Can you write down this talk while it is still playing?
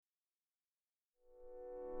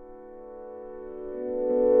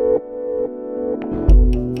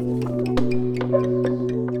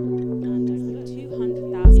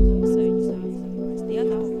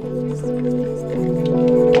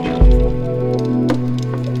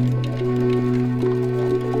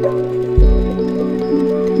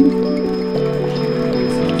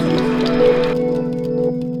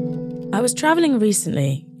Travelling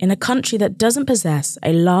recently in a country that doesn't possess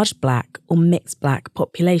a large black or mixed black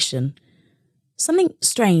population, something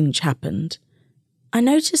strange happened. I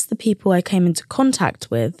noticed the people I came into contact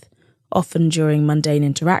with, often during mundane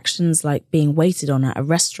interactions like being waited on at a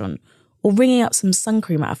restaurant or ringing up some sun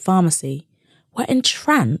cream at a pharmacy, were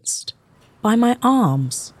entranced by my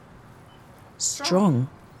arms. "Strong,"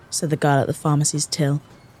 said the girl at the pharmacy's till,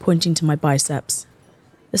 pointing to my biceps.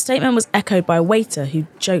 The statement was echoed by a waiter who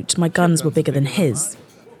joked my guns were bigger than his.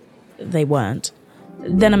 They weren't.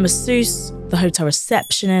 Then a masseuse, the hotel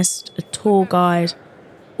receptionist, a tour guide.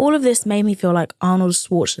 All of this made me feel like Arnold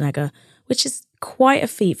Schwarzenegger, which is quite a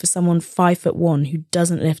feat for someone 5'1" who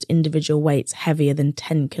doesn't lift individual weights heavier than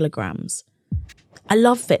 10 kilograms. I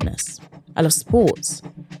love fitness. I love sports.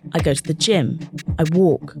 I go to the gym. I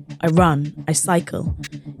walk. I run. I cycle.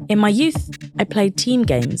 In my youth, I played team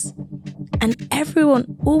games. And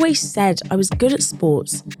everyone always said I was good at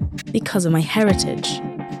sports because of my heritage,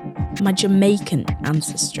 my Jamaican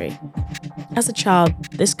ancestry. As a child,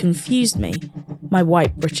 this confused me. My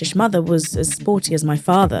white British mother was as sporty as my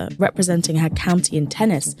father, representing her county in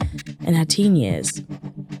tennis in her teen years.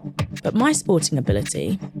 But my sporting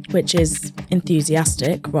ability, which is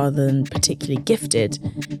enthusiastic rather than particularly gifted,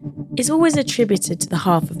 is always attributed to the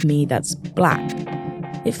half of me that's black.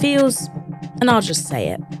 It feels, and I'll just say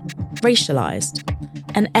it, racialised,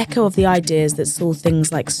 an echo of the ideas that saw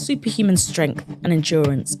things like superhuman strength and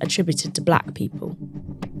endurance attributed to black people.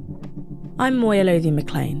 I'm Moyalothian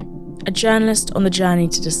McLean, a journalist on the journey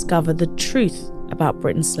to discover the truth about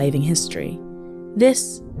Britain's slaving history.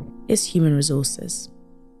 This is Human Resources.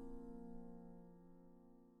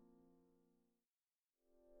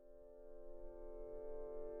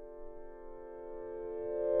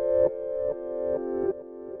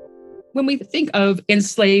 When we think of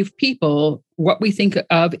enslaved people, what we think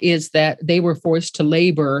of is that they were forced to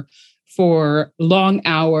labor for long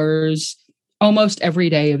hours almost every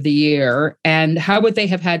day of the year. And how would they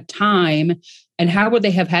have had time and how would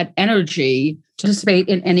they have had energy to participate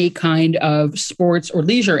in any kind of sports or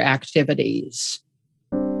leisure activities?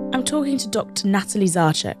 I'm talking to Dr. Natalie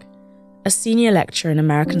Zarchuk, a senior lecturer in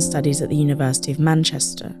American Studies at the University of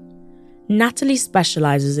Manchester. Natalie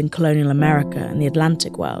specialises in colonial America and the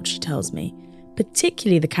Atlantic world, she tells me,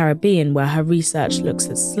 particularly the Caribbean, where her research looks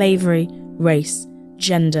at slavery, race,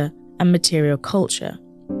 gender, and material culture.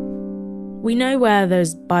 We know where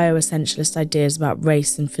those bioessentialist ideas about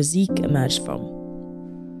race and physique emerged from.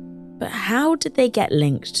 But how did they get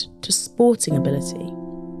linked to sporting ability?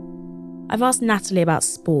 I've asked Natalie about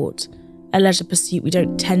sport, a leisure pursuit we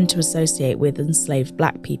don't tend to associate with enslaved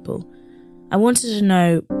black people. I wanted to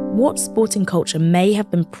know what sporting culture may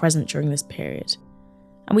have been present during this period.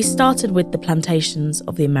 And we started with the plantations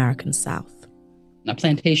of the American South. A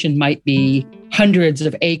plantation might be hundreds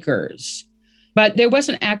of acres, but there was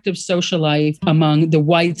an active social life among the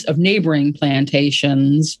whites of neighboring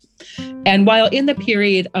plantations. And while in the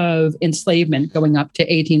period of enslavement going up to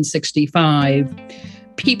 1865,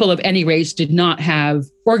 people of any race did not have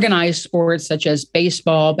organized sports such as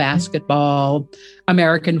baseball, basketball,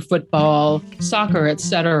 American football, soccer,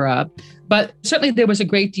 etc. But certainly there was a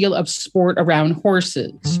great deal of sport around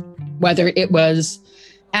horses, whether it was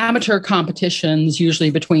amateur competitions,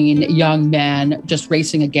 usually between young men just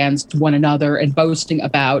racing against one another and boasting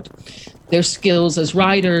about their skills as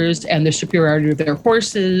riders and the superiority of their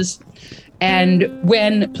horses. And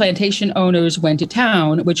when plantation owners went to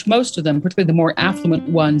town, which most of them, particularly the more affluent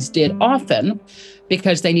ones, did often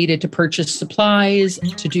because they needed to purchase supplies,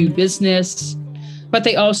 to do business, but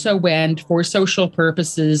they also went for social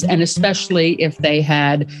purposes, and especially if they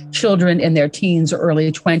had children in their teens or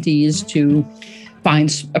early 20s to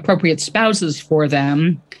find appropriate spouses for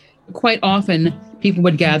them. Quite often, people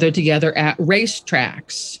would gather together at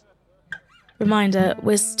racetracks. Reminder,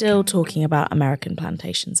 we're still talking about American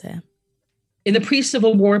plantations here. In the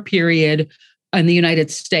pre-Civil War period in the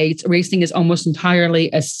United States, racing is almost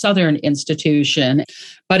entirely a Southern institution,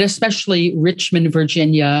 but especially Richmond,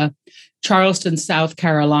 Virginia, Charleston, South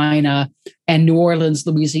Carolina, and New Orleans,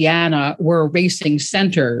 Louisiana were racing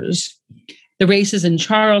centers. The races in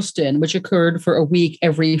Charleston, which occurred for a week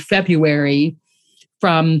every February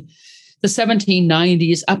from the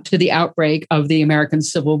 1790s up to the outbreak of the American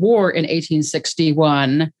Civil War in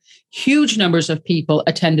 1861, huge numbers of people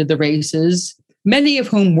attended the races, many of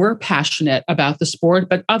whom were passionate about the sport,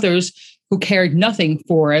 but others who cared nothing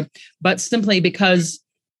for it, but simply because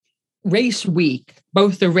race week,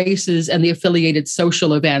 both the races and the affiliated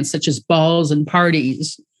social events such as balls and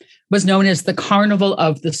parties, was known as the Carnival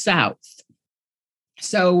of the South.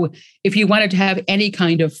 So if you wanted to have any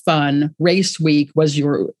kind of fun, race week was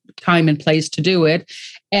your time and place to do it.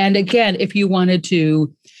 And again, if you wanted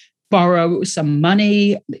to borrow some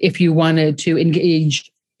money, if you wanted to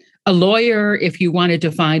engage a lawyer, if you wanted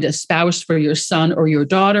to find a spouse for your son or your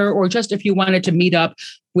daughter, or just if you wanted to meet up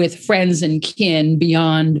with friends and kin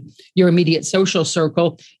beyond your immediate social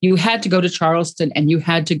circle, you had to go to Charleston, and you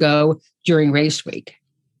had to go during race week.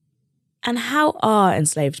 And how are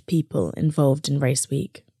enslaved people involved in race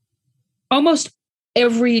week? Almost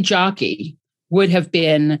every jockey would have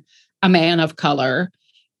been a man of color.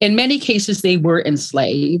 In many cases, they were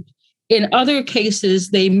enslaved. In other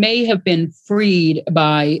cases, they may have been freed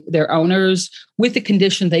by their owners with the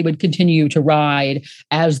condition they would continue to ride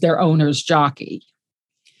as their owner's jockey.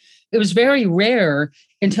 It was very rare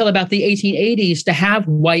until about the 1880s to have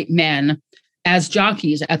white men as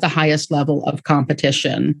jockeys at the highest level of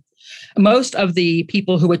competition. Most of the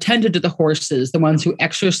people who attended to the horses, the ones who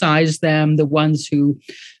exercised them, the ones who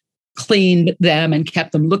cleaned them and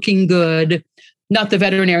kept them looking good, not the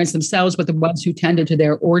veterinarians themselves, but the ones who tended to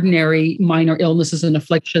their ordinary minor illnesses and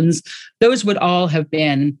afflictions, those would all have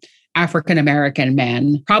been African-American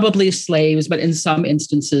men, probably slaves, but in some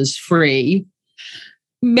instances free.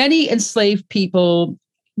 Many enslaved people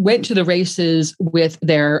went to the races with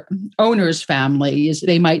their owners' families.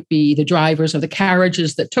 They might be the drivers of the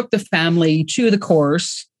carriages that took the family to the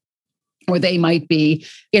course, or they might be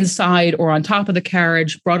inside or on top of the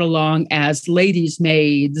carriage, brought along as ladies'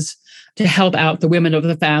 maids to help out the women of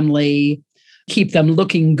the family, keep them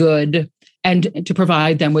looking good, and to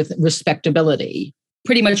provide them with respectability.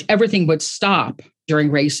 Pretty much everything would stop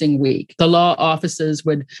during racing week. The law offices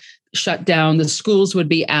would shut down, the schools would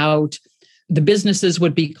be out, the businesses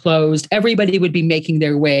would be closed, everybody would be making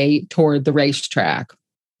their way toward the racetrack.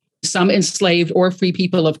 Some enslaved or free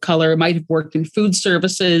people of color might have worked in food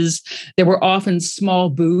services. There were often small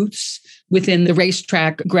booths within the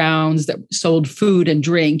racetrack grounds that sold food and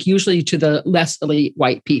drink, usually to the less elite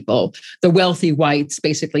white people. The wealthy whites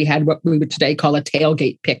basically had what we would today call a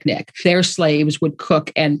tailgate picnic. Their slaves would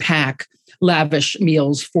cook and pack lavish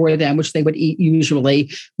meals for them, which they would eat usually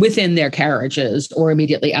within their carriages or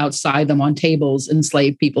immediately outside them on tables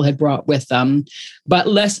enslaved people had brought with them. But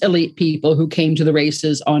less elite people who came to the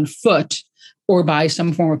races on foot or by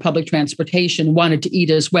some form of public transportation wanted to eat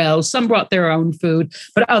as well. Some brought their own food,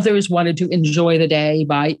 but others wanted to enjoy the day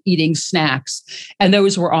by eating snacks. And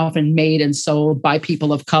those were often made and sold by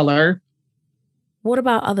people of color. What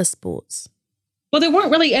about other sports? Well, there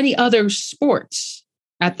weren't really any other sports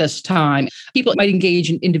at this time. People might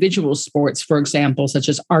engage in individual sports, for example, such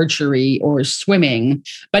as archery or swimming.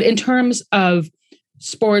 But in terms of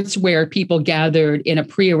sports where people gathered in a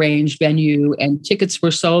prearranged venue and tickets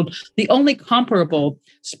were sold, the only comparable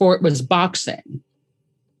sport was boxing.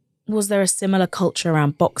 Was there a similar culture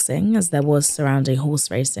around boxing as there was surrounding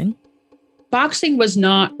horse racing? Boxing was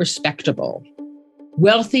not respectable.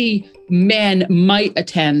 Wealthy men might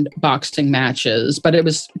attend boxing matches, but it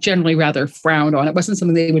was generally rather frowned on. It wasn't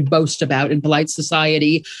something they would boast about in polite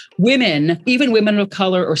society. Women, even women of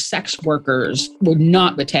color or sex workers, would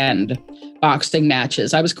not attend boxing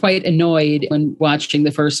matches. I was quite annoyed when watching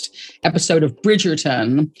the first episode of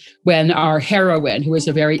Bridgerton, when our heroine, who is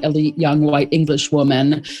a very elite young white English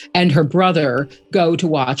woman, and her brother go to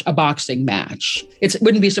watch a boxing match. It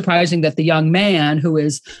wouldn't be surprising that the young man, who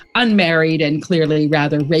is unmarried and clearly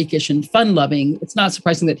rather rakish and fun-loving, it's not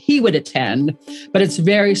surprising that he would attend, but it's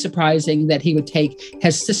very surprising that he would take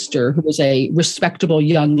his sister, who was a respectable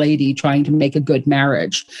young lady trying to make a good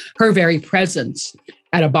marriage. Her very presence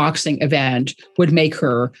at a boxing event would make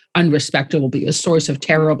her unrespectable, be a source of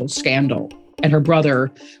terrible scandal. And her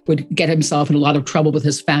brother would get himself in a lot of trouble with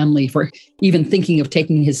his family for even thinking of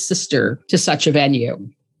taking his sister to such a venue.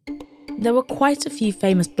 There were quite a few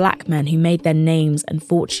famous black men who made their names and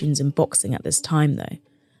fortunes in boxing at this time, though.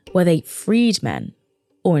 Were they freed men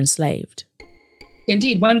or enslaved?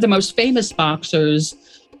 Indeed, one of the most famous boxers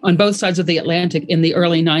on both sides of the Atlantic in the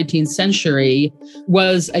early 19th century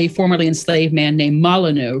was a formerly enslaved man named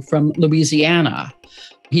Molyneux from Louisiana.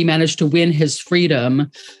 He managed to win his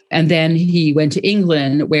freedom, and then he went to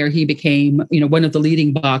England, where he became, one of the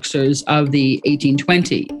leading boxers of the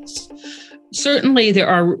 1820s. Certainly, there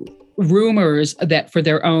are rumors that for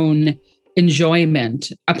their own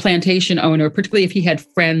enjoyment, a plantation owner, particularly if he had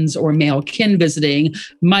friends or male kin visiting,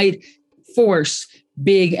 might force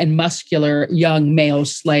big and muscular young male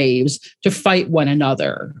slaves to fight one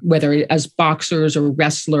another, whether as boxers or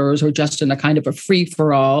wrestlers or just in a kind of a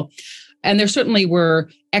free-for-all. And there certainly were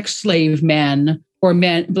ex-slave men or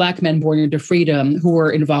black men born into freedom who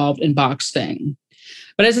were involved in boxing.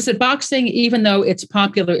 But as I said, boxing, even though it's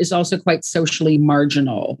popular, is also quite socially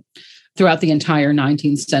marginal throughout the entire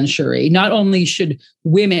 19th century. Not only should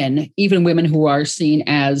women, even women who are seen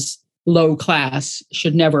as low class,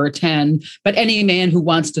 should never attend, but any man who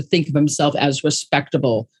wants to think of himself as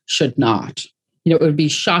respectable should not. It would be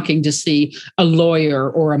shocking to see a lawyer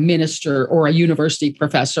or a minister or a university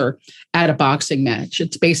professor at a boxing match.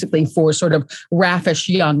 It's basically for sort of raffish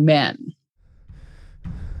young men.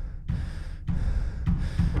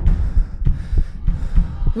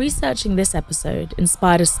 Researching this episode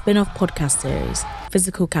inspired a spin-off podcast series,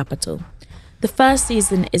 Physical Capital. The first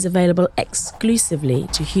season is available exclusively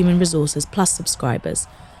to Human Resources Plus subscribers,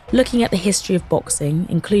 looking at the history of boxing,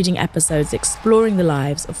 including episodes exploring the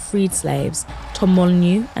lives of freed slaves Tom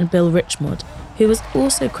Molyneux and Bill Richmond, who was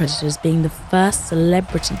also credited as being the first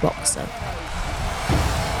celebrity boxer.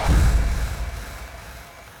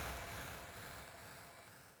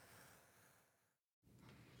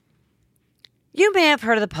 You may have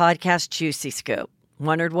heard of the podcast Juicy Scoop.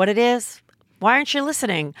 Wondered what it is? Why aren't you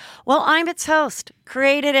listening? Well, I'm its host.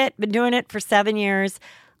 Created it, been doing it for 7 years.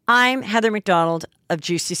 I'm Heather McDonald of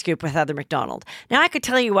Juicy Scoop with Heather McDonald. Now, I could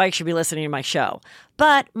tell you why you should be listening to my show,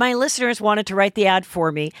 but my listeners wanted to write the ad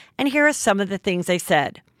for me, and here are some of the things they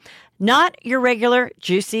said. Not your regular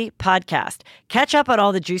Juicy podcast. Catch up on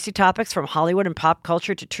all the juicy topics from Hollywood and pop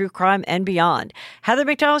culture to true crime and beyond. Heather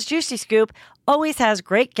McDonald's Juicy Scoop always has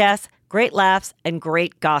great guests, great laughs, and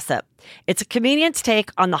great gossip. It's a comedian's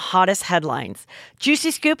take on the hottest headlines.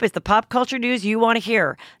 Juicy Scoop is the pop culture news you want to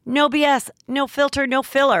hear. No BS, no filter, no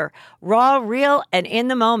filler. Raw, real, and in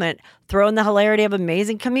the moment. Throw in the hilarity of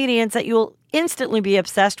amazing comedians that you'll instantly be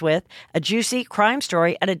obsessed with, a juicy crime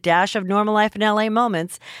story, and a dash of normal life in LA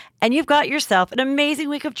moments, and you've got yourself an amazing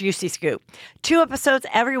week of Juicy Scoop. 2 episodes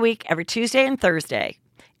every week, every Tuesday and Thursday.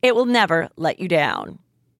 It will never let you down.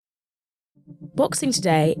 Boxing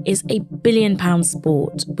today is a billion-pound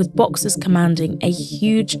sport, with boxers commanding a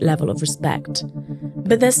huge level of respect.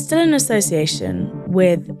 But there's still an association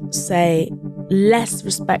with, say, less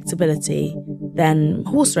respectability than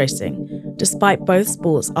horse racing, despite both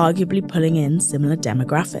sports arguably pulling in similar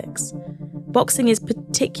demographics. Boxing is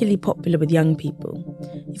particularly popular with young people.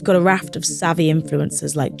 You've got a raft of savvy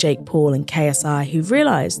influencers like Jake Paul and KSI who've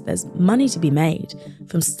realised there's money to be made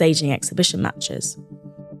from staging exhibition matches.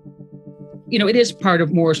 It is part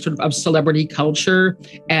of more sort of celebrity culture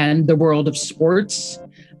and the world of sports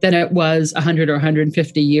than it was 100 or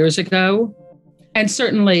 150 years ago. And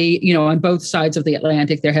certainly, on both sides of the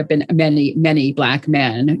Atlantic, there have been many, many Black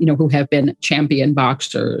men, who have been champion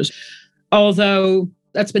boxers. Although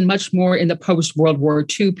that's been much more in the post-World War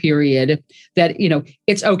II period that,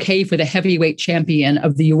 it's okay for the heavyweight champion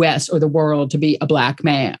of the US or the world to be a Black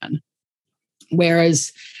man.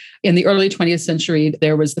 Whereas in the early 20th century,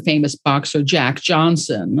 there was the famous boxer Jack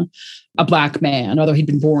Johnson, a Black man, although he'd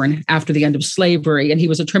been born after the end of slavery. And he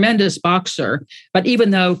was a tremendous boxer. But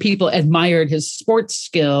even though people admired his sports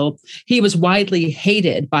skill, he was widely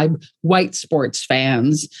hated by white sports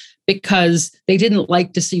fans because they didn't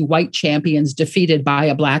like to see white champions defeated by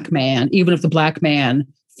a Black man, even if the Black man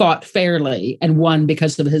fought fairly and won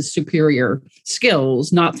because of his superior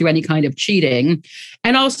skills, not through any kind of cheating.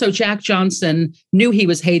 And also, Jack Johnson knew he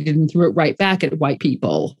was hated and threw it right back at white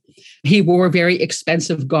people. He wore very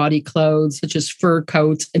expensive, gaudy clothes, such as fur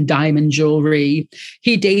coats and diamond jewelry.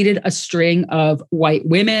 He dated a string of white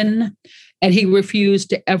women, and he refused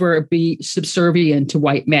to ever be subservient to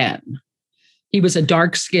white men. He was a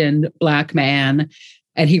dark-skinned Black man,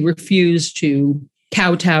 and he refused to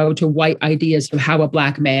kowtow to white ideas of how a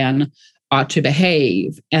Black man ought to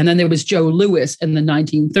behave. And then there was Joe Louis in the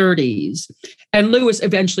 1930s. And Louis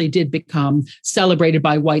eventually did become celebrated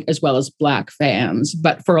by white as well as Black fans,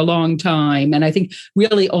 but for a long time. And I think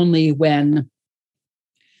really only when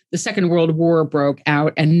the Second World War broke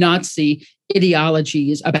out and Nazi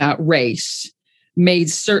ideologies about race made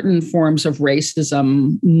certain forms of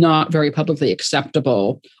racism not very publicly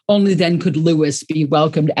acceptable. Only then could Louis be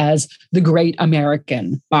welcomed as the great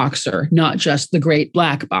American boxer, not just the great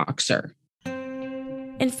Black boxer.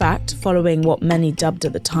 In fact, following what many dubbed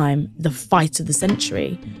at the time the fight of the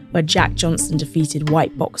century, where Jack Johnson defeated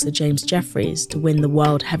white boxer James Jeffries to win the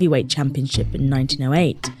World Heavyweight Championship in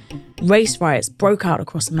 1908, race riots broke out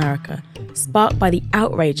across America, sparked by the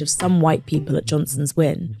outrage of some white people at Johnson's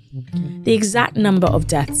win. The exact number of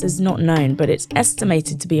deaths is not known, but it's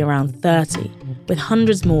estimated to be around 30, with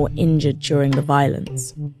hundreds more injured during the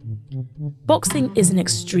violence. Boxing is an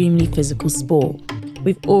extremely physical sport.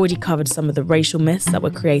 We've already covered some of the racial myths that were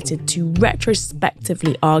created to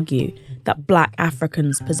retrospectively argue that Black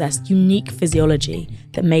Africans possessed unique physiology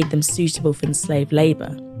that made them suitable for enslaved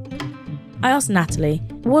labour. I asked Natalie,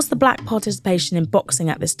 was the black participation in boxing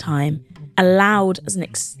at this time allowed as an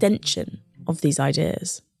extension of these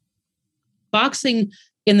ideas? Boxing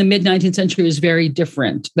in the mid-19th century is very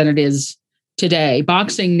different than it is today.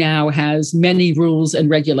 Boxing now has many rules and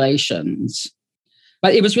regulations,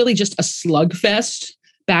 but it was really just a slugfest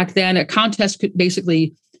back then. A contest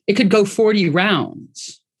could go 40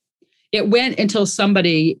 rounds. It went until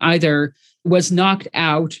somebody either was knocked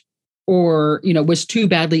out or, was too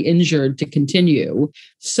badly injured to continue.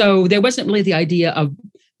 So there wasn't really the idea of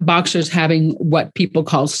boxers having what people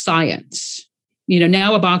call science.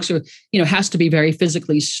 Now a boxer, has to be very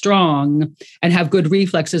physically strong and have good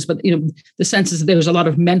reflexes. But, the sense is that there's a lot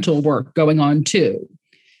of mental work going on too.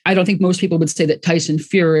 I don't think most people would say that Tyson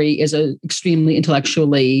Fury is an extremely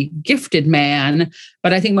intellectually gifted man,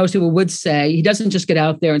 but I think most people would say he doesn't just get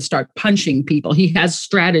out there and start punching people. He has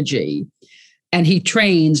strategy, and he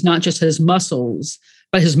trains not just his muscles,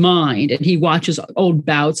 but his mind. And he watches old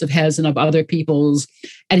bouts of his and of other people's,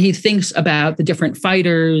 and he thinks about the different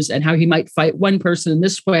fighters and how he might fight one person in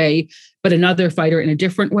this way, but another fighter in a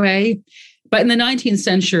different way. But in the 19th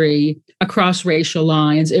century, across racial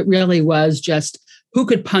lines, it really was just who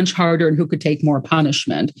could punch harder and who could take more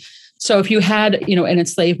punishment. So if you had, an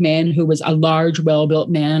enslaved man who was a large, well-built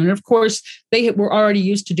man, and of course, they were already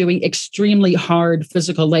used to doing extremely hard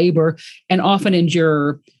physical labor and often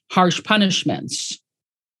endure harsh punishments.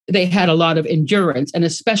 They had a lot of endurance, and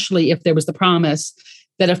especially if there was the promise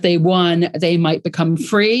that if they won, they might become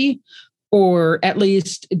free, or at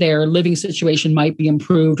least their living situation might be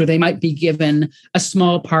improved, or they might be given a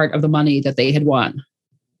small part of the money that they had won.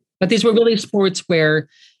 But these were really sports where,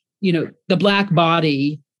 the black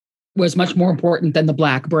body was much more important than the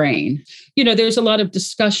black brain. There's a lot of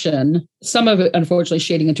discussion, some of it unfortunately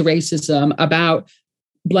shading into racism, about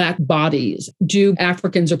black bodies. Do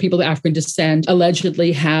Africans or people of African descent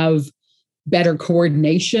allegedly have better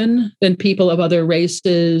coordination than people of other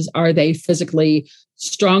races? Are they physically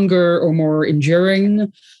stronger or more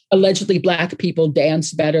enduring? Allegedly, black people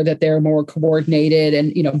dance better, that they're more coordinated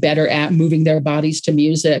and, better at moving their bodies to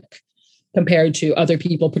music compared to other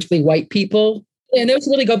people, particularly white people. And those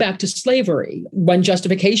really go back to slavery. One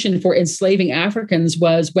justification for enslaving Africans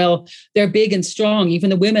was, well, they're big and strong. Even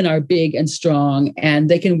the women are big and strong, and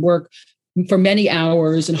they can work for many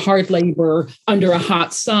hours in hard labor under a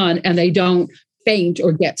hot sun, and they don't faint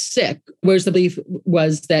or get sick. Whereas the belief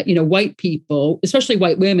was that, white people, especially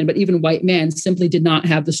white women, but even white men, simply did not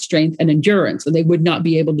have the strength and endurance, and they would not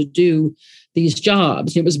be able to do these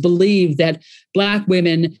jobs. It was believed that black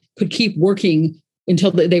women could keep working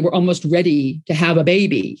until they were almost ready to have a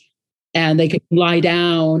baby, and they could lie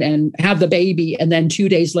down and have the baby. And then 2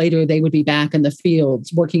 days later, they would be back in the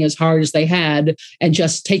fields working as hard as they had and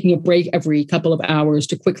just taking a break every couple of hours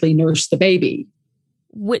to quickly nurse the baby.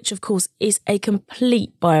 Which, of course, is a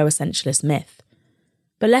complete bioessentialist myth.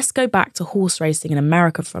 But let's go back to horse racing in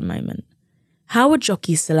America for a moment. How were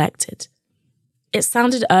jockeys selected? It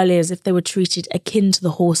sounded earlier as if they were treated akin to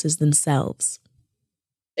the horses themselves.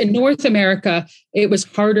 In North America, it was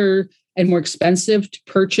harder and more expensive to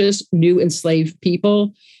purchase new enslaved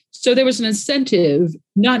people. So there was an incentive,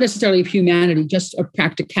 not necessarily of humanity, just of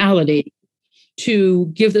practicality, to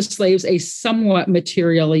give the slaves a somewhat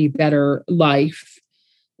materially better life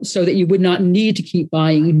so that you would not need to keep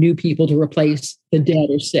buying new people to replace the dead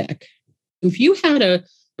or sick. If you had a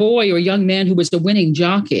boy or young man who was the winning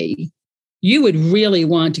jockey, you would really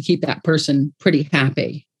want to keep that person pretty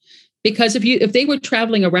happy. Because if they were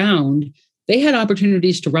traveling around, they had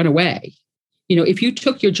opportunities to run away. If you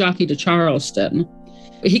took your jockey to Charleston,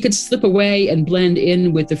 he could slip away and blend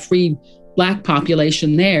in with the free black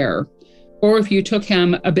population there. Or if you took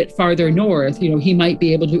him a bit farther north, he might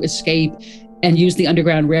be able to escape and use the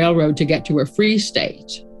Underground Railroad to get to a free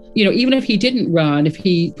state. Even if he didn't run, if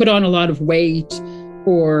he put on a lot of weight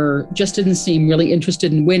or just didn't seem really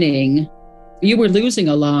interested in winning, you were losing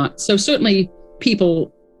a lot. So certainly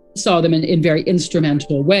people saw them in very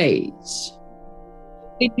instrumental ways.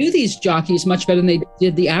 They knew these jockeys much better than they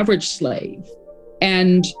did the average slave.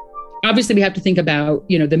 And obviously we have to think about,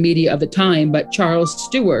 the media of the time, but Charles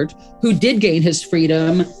Stewart, who did gain his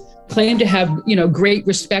freedom, claimed to have, great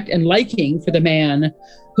respect and liking for the man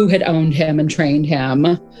who had owned him and trained him,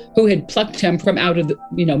 who had plucked him from out of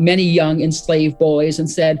many young enslaved boys and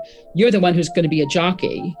said, "You're the one who's going to be a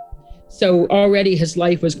jockey." So already his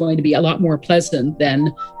life was going to be a lot more pleasant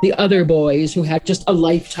than the other boys who had just a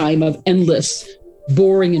lifetime of endless,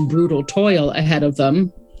 boring and brutal toil ahead of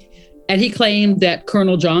them. And he claimed that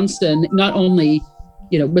Colonel Johnston not only,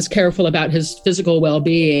 was careful about his physical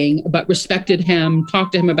well-being, but respected him,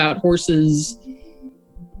 talked to him about horses.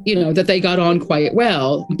 that they got on quite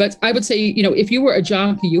well. But I would say, if you were a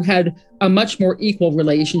jockey, you had a much more equal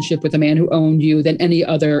relationship with the man who owned you than any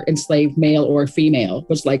other enslaved male or female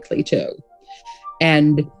was likely to.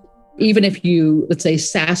 And even if you, let's say,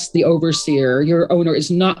 sass the overseer, your owner is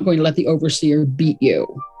not going to let the overseer beat you.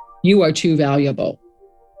 You are too valuable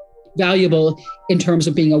in terms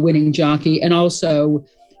of being a winning jockey. And also,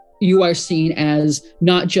 you are seen as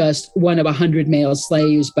not just one of 100 male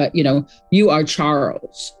slaves, but, you are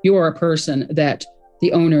Charles. You are a person that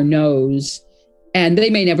the owner knows, and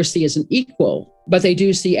they may never see as an equal, but they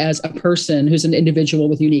do see as a person who's an individual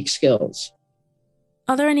with unique skills.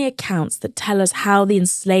 Are there any accounts that tell us how the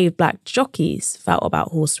enslaved Black jockeys felt about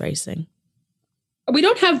horse racing? We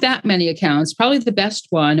don't have that many accounts. Probably the best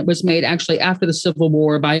one was made actually after the Civil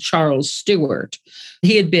War by Charles Stewart.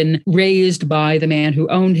 He had been raised by the man who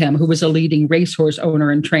owned him, who was a leading racehorse owner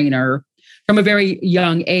and trainer from a very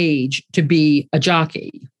young age to be a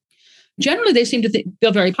jockey. Generally, they seem to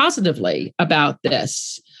feel very positively about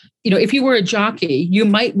this. If you were a jockey, you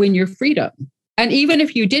might win your freedom. And even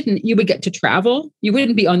if you didn't, you would get to travel. You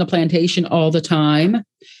wouldn't be on the plantation all the time.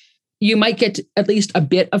 You might get at least a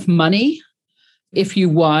bit of money. If you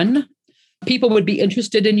won, people would be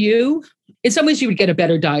interested in you. In some ways, you would get a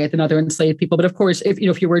better diet than other enslaved people. But of course, if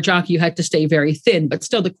you were a jockey, you had to stay very thin. But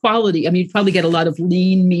still, the quality, you'd probably get a lot of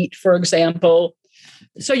lean meat, for example.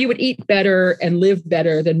 So you would eat better and live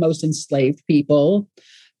better than most enslaved people.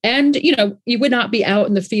 And, you would not be out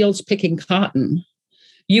in the fields picking cotton.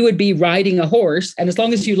 You would be riding a horse. And as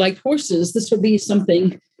long as you liked horses, this would be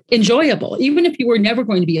something enjoyable. Even if you were never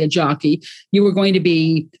going to be a jockey, you were going to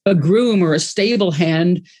be a groom or a stable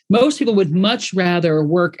hand. Most people would much rather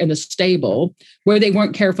work in a stable where they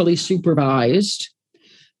weren't carefully supervised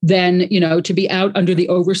than, to be out under the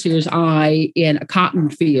overseer's eye in a cotton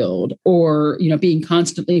field or, being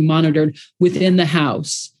constantly monitored within the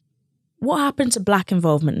house. What happened to Black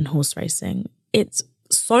involvement in horse racing? It's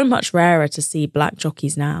so much rarer to see Black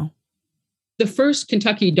jockeys now. The first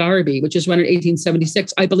Kentucky Derby, which is run in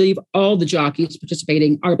 1876, I believe all the jockeys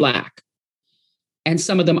participating are Black. And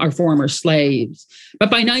some of them are former slaves.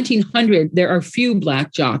 But by 1900, there are few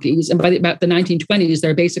Black jockeys. And by about the 1920s,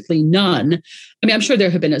 there are basically none. I'm sure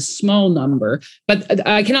there have been a small number, but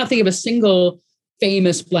I cannot think of a single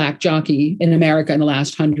famous Black jockey in America in the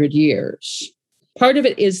last 100 years. Part of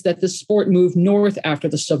it is that the sport moved north after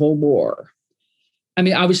the Civil War.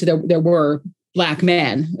 Obviously, there were Black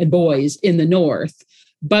men and boys in the North,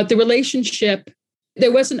 but the relationship,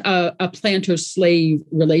 there wasn't a planter-slave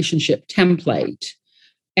relationship template.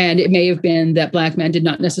 And it may have been that Black men did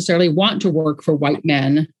not necessarily want to work for white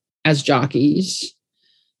men as jockeys.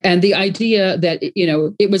 And the idea that,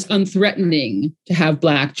 it was unthreatening to have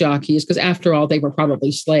Black jockeys, because after all, they were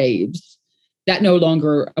probably slaves, that no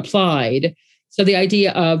longer applied. So the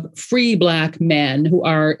idea of free Black men who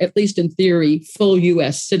are, at least in theory, full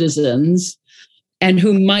U.S. citizens, and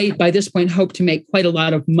who might, by this point, hope to make quite a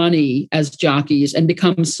lot of money as jockeys and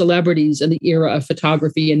become celebrities in the era of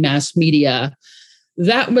photography and mass media,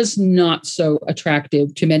 that was not so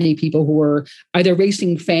attractive to many people who were either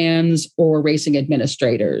racing fans or racing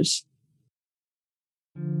administrators.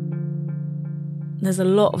 There's a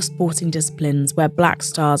lot of sporting disciplines where Black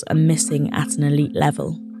stars are missing at an elite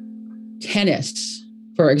level. Tennis,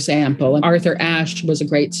 for example. Arthur Ashe was a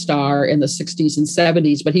great star in the 60s and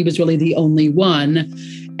 70s, but he was really the only one.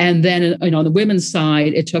 And then on the women's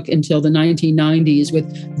side, it took until the 1990s with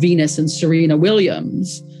Venus and Serena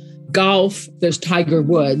Williams. Golf, there's Tiger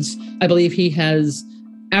Woods. I believe he has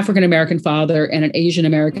African-American father and an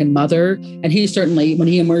Asian-American mother. And he certainly, when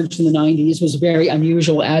he emerged in the 90s, was very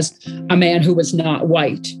unusual as a man who was not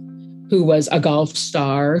white, who was a golf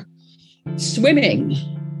star. Swimming.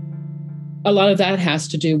 A lot of that has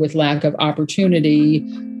to do with lack of opportunity.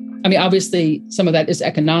 Obviously, some of that is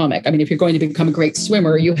economic. If you're going to become a great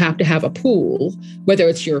swimmer, you have to have a pool, whether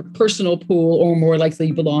it's your personal pool or more likely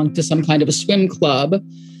you belong to some kind of a swim club,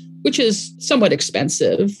 which is somewhat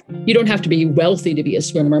expensive. You don't have to be wealthy to be a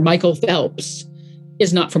swimmer. Michael Phelps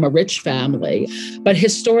is not from a rich family. But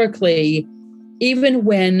historically, even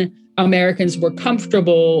when Americans were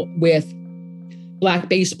comfortable with Black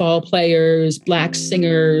baseball players, Black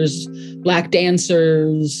singers, Black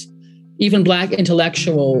dancers, even Black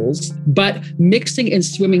intellectuals, but mixing in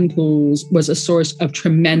swimming pools was a source of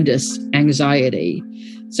tremendous anxiety.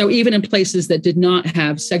 So even in places that did not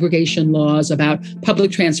have segregation laws about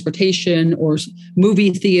public transportation or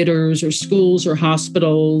movie theaters or schools or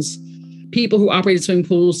hospitals, people who operated swimming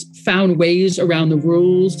pools found ways around the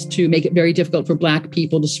rules to make it very difficult for Black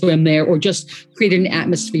people to swim there, or just created an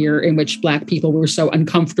atmosphere in which Black people were so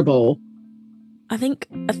uncomfortable. I think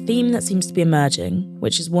a theme that seems to be emerging,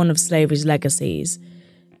 which is one of slavery's legacies,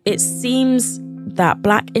 it seems that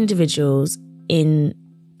Black individuals in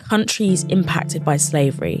countries impacted by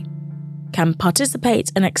slavery can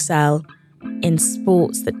participate and excel in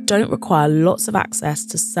sports that don't require lots of access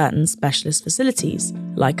to certain specialist facilities,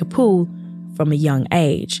 like a pool, from a young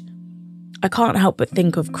age. I can't help but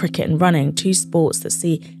think of cricket and running, two sports that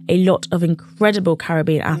see a lot of incredible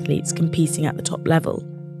Caribbean athletes competing at the top level.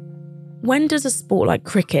 When does a sport like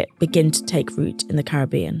cricket begin to take root in the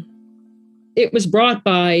Caribbean? It was brought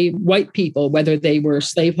by white people, whether they were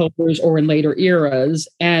slaveholders or in later eras.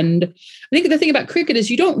 And I think the thing about cricket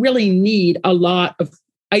is you don't really need a lot of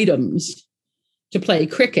items to play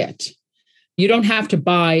cricket. You don't have to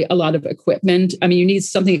buy a lot of equipment. I mean, you need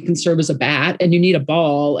something that can serve as a bat, and you need a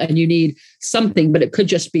ball, and you need something, but it could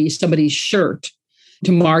just be somebody's shirt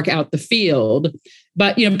to mark out the field.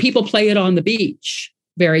 But, people play it on the beach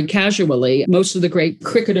very casually. Most of the great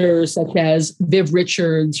cricketers, such as Viv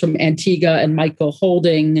Richards from Antigua and Michael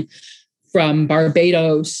Holding from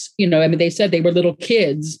Barbados, they said they were little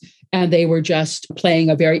kids and they were just playing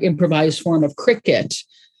a very improvised form of cricket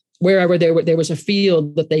wherever there was a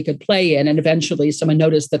field that they could play in. And eventually someone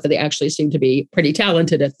noticed that they actually seemed to be pretty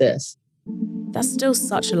talented at this. That's still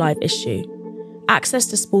such a live issue. Access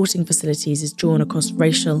to sporting facilities is drawn across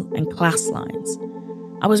racial and class lines.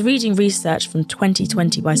 I was reading research from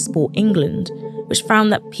 2020 by Sport England, which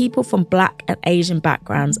found that people from Black and Asian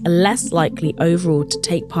backgrounds are less likely overall to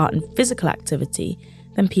take part in physical activity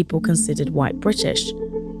than people considered white British.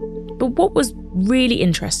 But what was really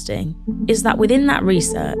interesting is that within that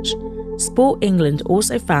research, Sport England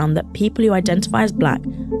also found that people who identify as Black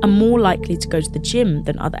are more likely to go to the gym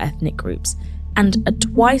than other ethnic groups and are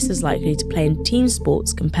twice as likely to play in team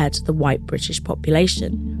sports compared to the white British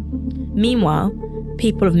population. Meanwhile,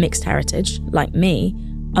 people of mixed heritage, like me,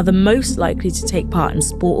 are the most likely to take part in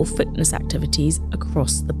sport or fitness activities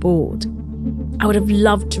across the board. I would have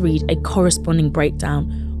loved to read a corresponding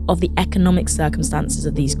breakdown of the economic circumstances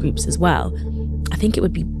of these groups as well. I think it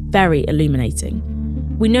would be very illuminating.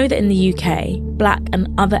 We know that in the UK, Black and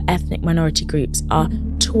other ethnic minority groups are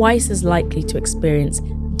twice as likely to experience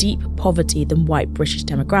deep poverty than white British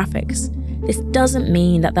demographics. This doesn't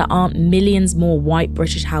mean that there aren't millions more white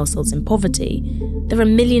British households in poverty. There are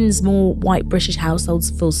millions more white British households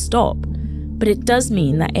full stop. But it does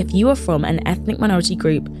mean that if you are from an ethnic minority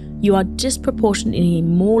group, you are disproportionately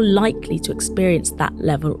more likely to experience that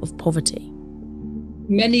level of poverty.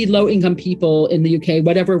 Many low-income people in the UK,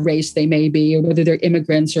 whatever race they may be, or whether they're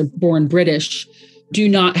immigrants or born British, do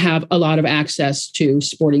not have a lot of access to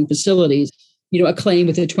sporting facilities. A claim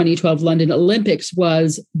with the 2012 London Olympics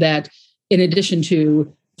was that in addition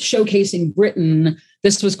to showcasing Britain,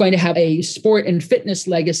 this was going to have a sport and fitness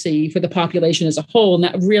legacy for the population as a whole. And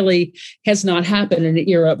that really has not happened in an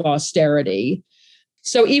era of austerity.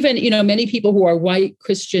 So even, many people who are white,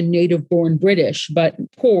 Christian, native-born British, but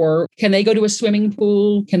poor, can they go to a swimming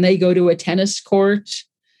pool? Can they go to a tennis court?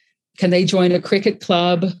 Can they join a cricket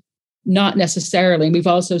club? Not necessarily. And we've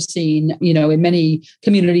also seen, in many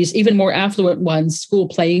communities, even more affluent ones, school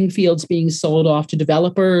playing fields being sold off to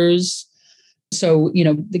developers. So,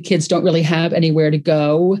 the kids don't really have anywhere to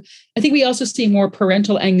go. I think we also see more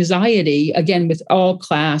parental anxiety, again, with all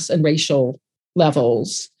class and racial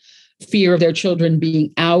levels. Fear of their children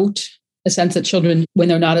being out, a sense that children, when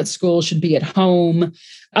they're not at school, should be at home.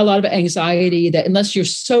 A lot of anxiety that unless you're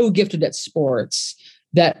so gifted at sports,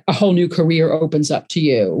 that a whole new career opens up to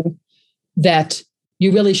you, that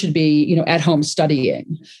you really should be, at home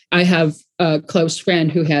studying. I have a close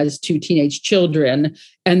friend who has 2 teenage children,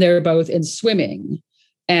 and they're both in swimming.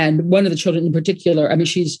 And one of the children in particular,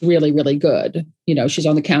 she's really, really good. She's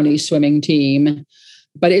on the county swimming team.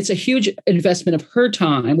 But it's a huge investment of her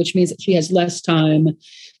time, which means that she has less time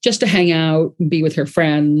just to hang out and be with her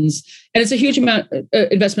friends. And it's a huge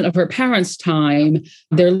investment of her parents' time.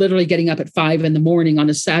 They're literally getting up at 5 a.m. on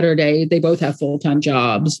a Saturday. They both have full-time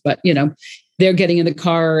jobs, but, they're getting in the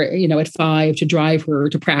car, at 5 to drive her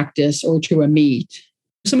to practice or to a meet.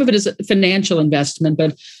 Some of it is a financial investment,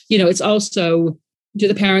 but, it's also, do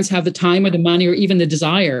the parents have the time or the money or even the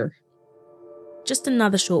desire? Just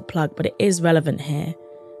another short plug, but it is relevant here.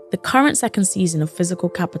 The current second season of Physical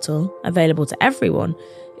Capital, available to everyone,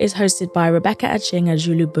 is hosted by Rebecca Etching and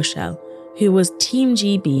Julie Bushell, who was Team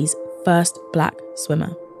GB's first Black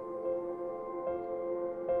swimmer.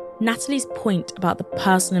 Natalie's point about the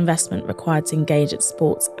personal investment required to engage at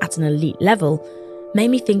sports at an elite level made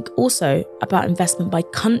me think also about investment by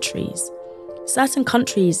countries. Certain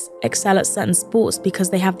countries excel at certain sports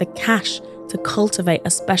because they have the cash to cultivate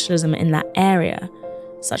a specialism in that area,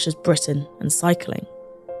 such as Britain and cycling.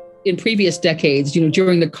 in previous decades,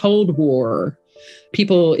 during the Cold War,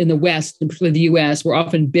 people in the West, and particularly the US, were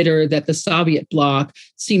often bitter that the Soviet bloc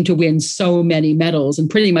seemed to win so many medals in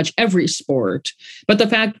pretty much every sport. But the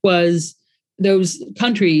fact was, those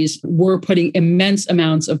countries were putting immense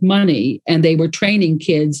amounts of money, and they were training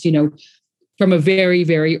kids, from a very,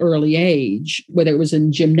 very early age, whether it was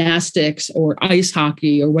in gymnastics or ice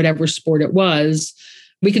hockey or whatever sport it was.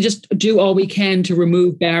 We could just do all we can to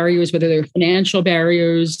remove barriers, whether they're financial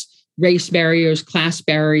barriers, race barriers, class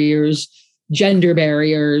barriers, gender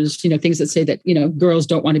barriers, things that say that, girls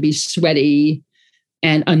don't want to be sweaty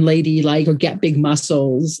and unladylike or get big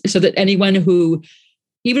muscles, so that anyone who,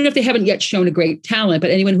 even if they haven't yet shown a great talent,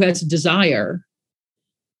 but anyone who has a desire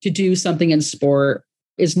to do something in sport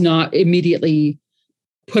is not immediately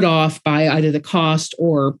put off by either the cost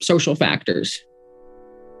or social factors.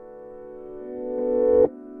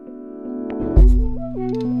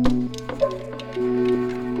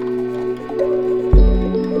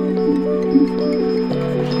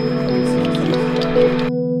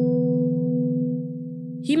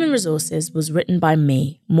 Human Resources was written by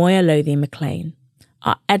me, Moya Lothian-McLean.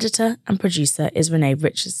 Our editor and producer is Renee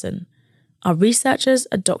Richardson. Our researchers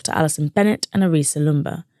are Dr. Alison Bennett and Arisa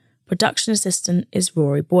Lumba. Production assistant is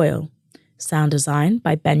Rory Boyle. Sound design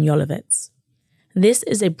by Ben Yolovitz. This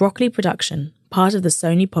is a Broccoli production, part of the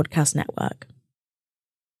Sony Podcast Network.